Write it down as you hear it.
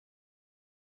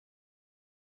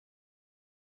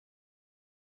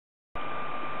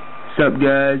What's up,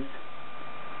 guys?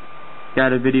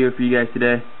 Got a video for you guys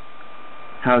today.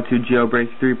 How to jailbreak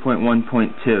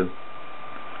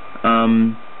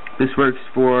 3.1.2. This works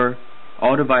for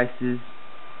all devices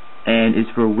and is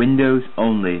for Windows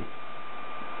only.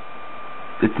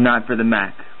 It's not for the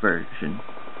Mac version.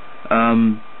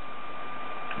 For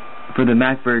the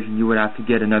Mac version, you would have to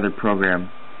get another program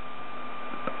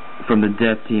from the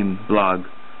dev team blog.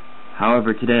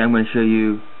 However, today I'm going to show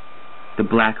you the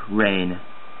Black Rain,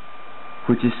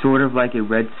 which is sort of like a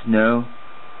red snow,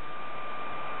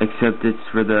 except it's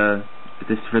for the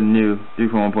new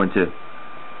 3.1.2.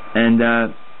 And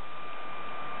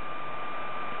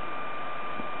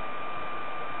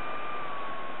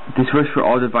this works for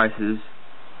all devices,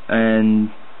 and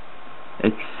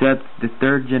except the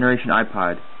third generation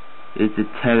iPod is a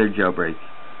tethered jailbreak.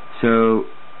 So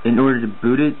in order to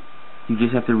boot it, you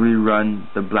just have to rerun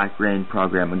the Black Rain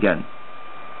program again.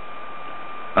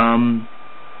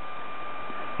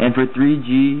 And for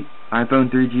 3G, iPhone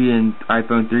 3G and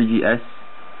iPhone 3GS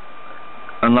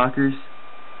unlockers,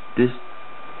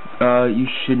 you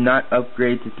should not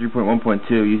upgrade to 3.1.2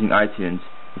 using iTunes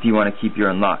if you want to keep your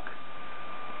unlock,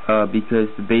 because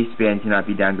the baseband cannot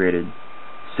be downgraded.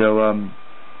 So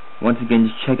once again,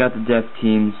 just check out the dev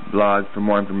team's blog for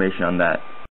more information on that.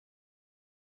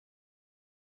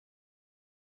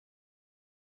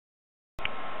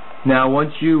 Now,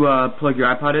 once you plug your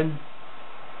iPod in,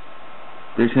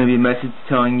 there's going to be a message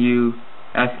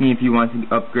asking if you want to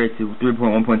upgrade to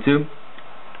 3.1.2.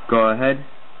 Go ahead.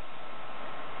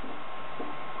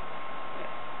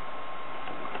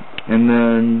 And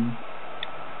then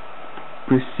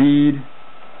proceed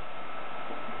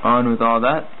on with all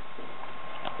that.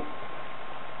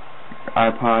 Your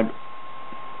iPod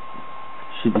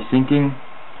should be syncing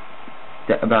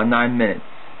about 9 minutes.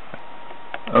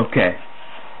 Okay.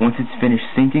 Once it's finished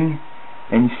syncing,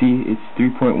 and you see it's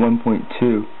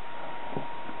 3.1.2.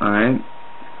 Alright.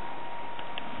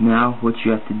 Now what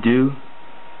you have to do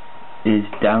is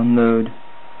download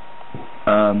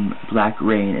Black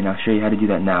Rain, and I'll show you how to do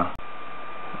that now.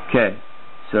 Okay,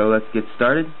 so let's get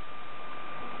started.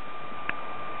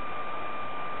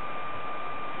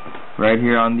 Right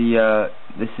here on the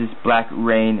this is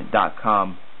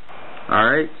blackrain.com.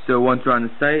 Alright, so once we're on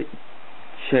the site,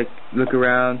 look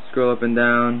around, scroll up and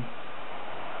down.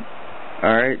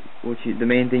 Alright, the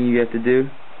main thing you have to do is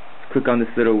click on this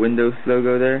little Windows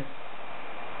logo there.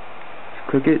 Just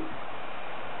click it,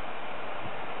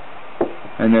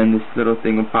 and then this little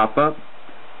thing will pop up,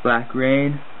 Black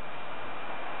Rain.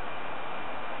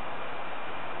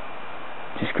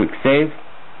 Just click save,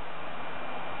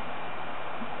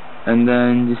 and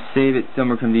then just save it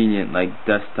somewhere convenient like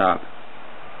desktop,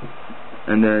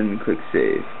 and then click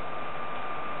save.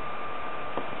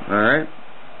 Alright.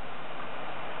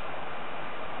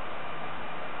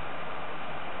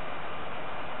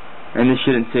 And this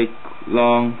shouldn't take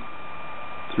long.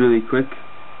 It's really quick.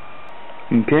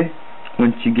 Okay.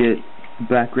 Once you get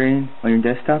Black Rain on your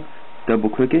desktop, double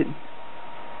click it.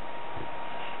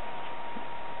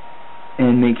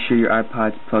 And make sure your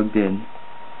iPod's plugged in.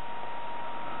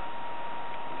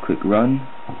 Click run.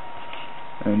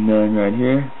 And then right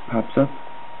here, pops up.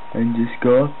 And just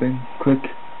go up and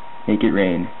click make it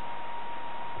rain.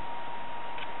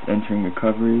 Entering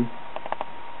recovery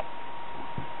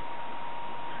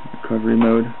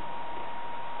mode.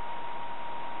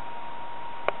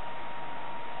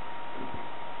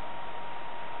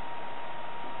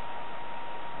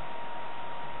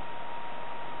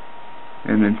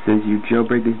 And then it says your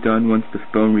jailbreak is done once the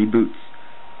phone reboots.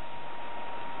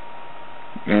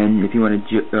 And if you want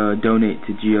to donate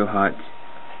to GeoHot,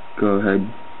 go ahead.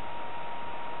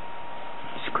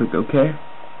 Just click OK.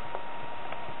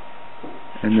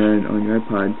 And then on your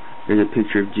iPod, there's a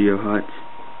picture of GeoHot.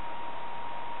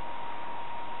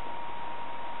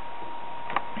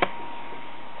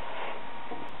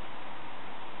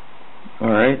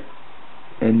 Alright,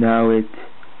 and now it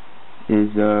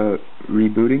is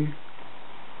rebooting.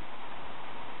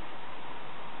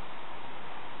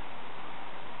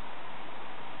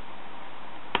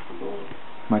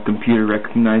 My computer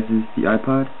recognizes the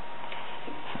iPod.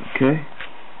 Okay.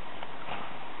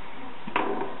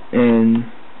 And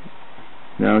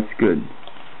now it's good.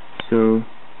 So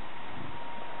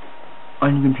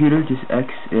on your computer, just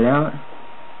X it out.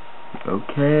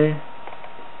 Okay.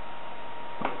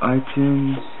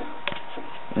 iTunes,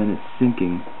 and it's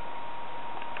syncing.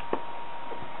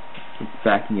 It's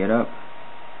backing it up.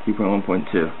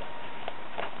 3.1.2.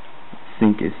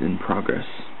 Sync is in progress.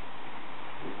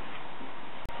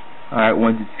 Alright,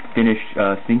 once it's finished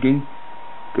syncing,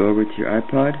 go over to your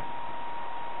iPod.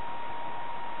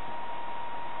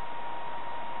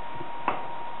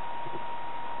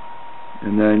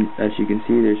 and then as you can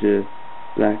see, there's a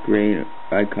black rain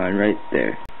icon right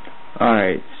there.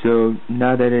 Alright, so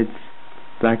now that it's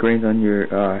black rain's on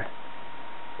your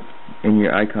in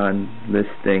your icon list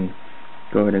thing,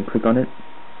 go ahead and click on it.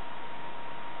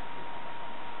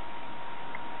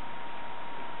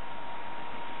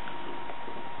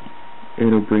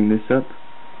 It'll bring this up.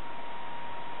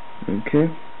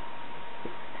 Okay.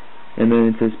 And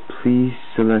then it says please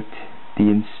select the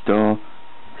install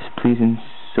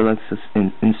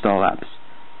install apps,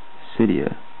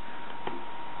 Cydia.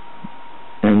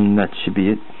 And that should be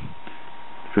it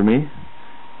for me.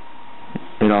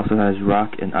 It also has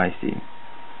Rock and Icy.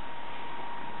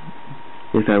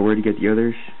 If I were to get the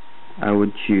others, I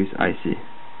would choose Icy.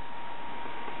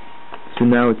 So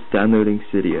now it's downloading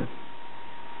Cydia.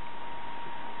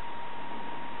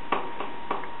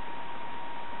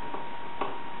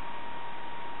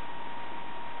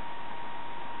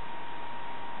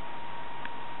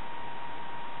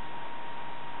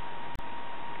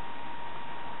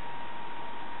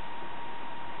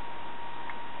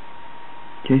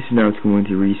 Okay, so now it's going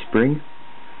to respring.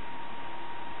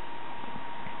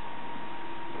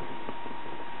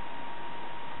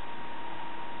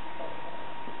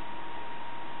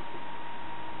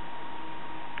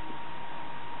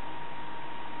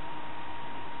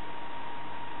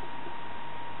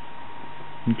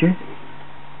 Okay,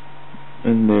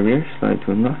 and there we are, slide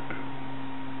to unlock.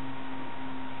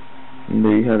 And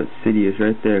there you have it, Cydia is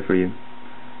right there for you.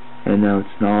 And now it's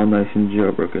all nice and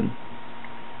jailbroken.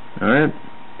 Alright,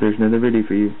 there's another video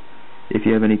for you. If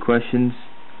you have any questions,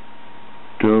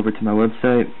 go over to my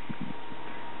website,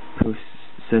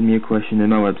 send me a question in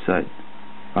my website.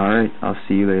 Alright, I'll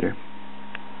see you later.